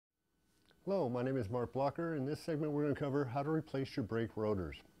Hello, my name is Mark Blocker. In this segment we're going to cover how to replace your brake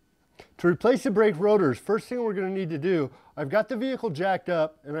rotors. To replace the brake rotors, first thing we're going to need to do, I've got the vehicle jacked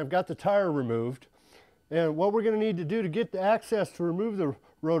up and I've got the tire removed. And what we're going to need to do to get the access to remove the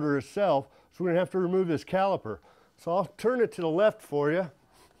rotor itself, so we're going to have to remove this caliper. So I'll turn it to the left for you.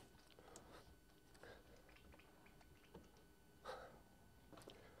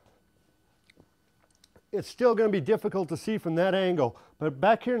 It's still going to be difficult to see from that angle, but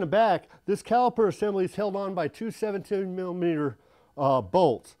back here in the back, this caliper assembly is held on by two 17 millimeter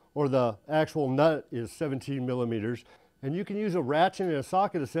bolts, or the actual nut is 17 millimeters, and you can use a ratchet and a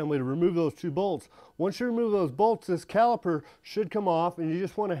socket assembly to remove those two bolts. Once you remove those bolts, this caliper should come off, and you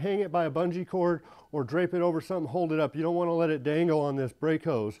just want to hang it by a bungee cord or drape it over something, hold it up. You don't want to let it dangle on this brake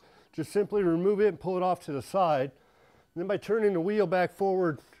hose. Just simply remove it and pull it off to the side. And then by turning the wheel back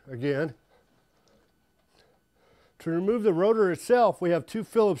forward again, to remove the rotor itself, we have two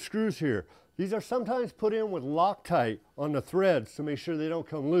Phillips screws here. These are sometimes put in with Loctite on the threads to make sure they don't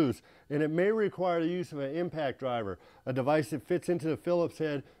come loose, and it may require the use of an impact driver, a device that fits into the Phillips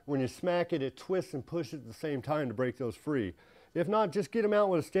head. When you smack it, it twists and pushes at the same time to break those free. If not, just get them out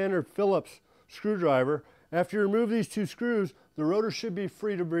with a standard Phillips screwdriver. After you remove these two screws, the rotor should be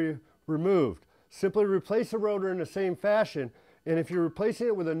free to be removed. Simply replace the rotor in the same fashion, and if you're replacing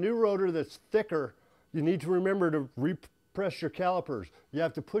it with a new rotor that's thicker, you need to remember to repress your calipers. You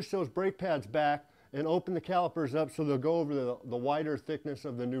have to push those brake pads back and open the calipers up so they'll go over the wider thickness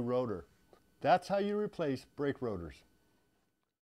of the new rotor. That's how you replace brake rotors.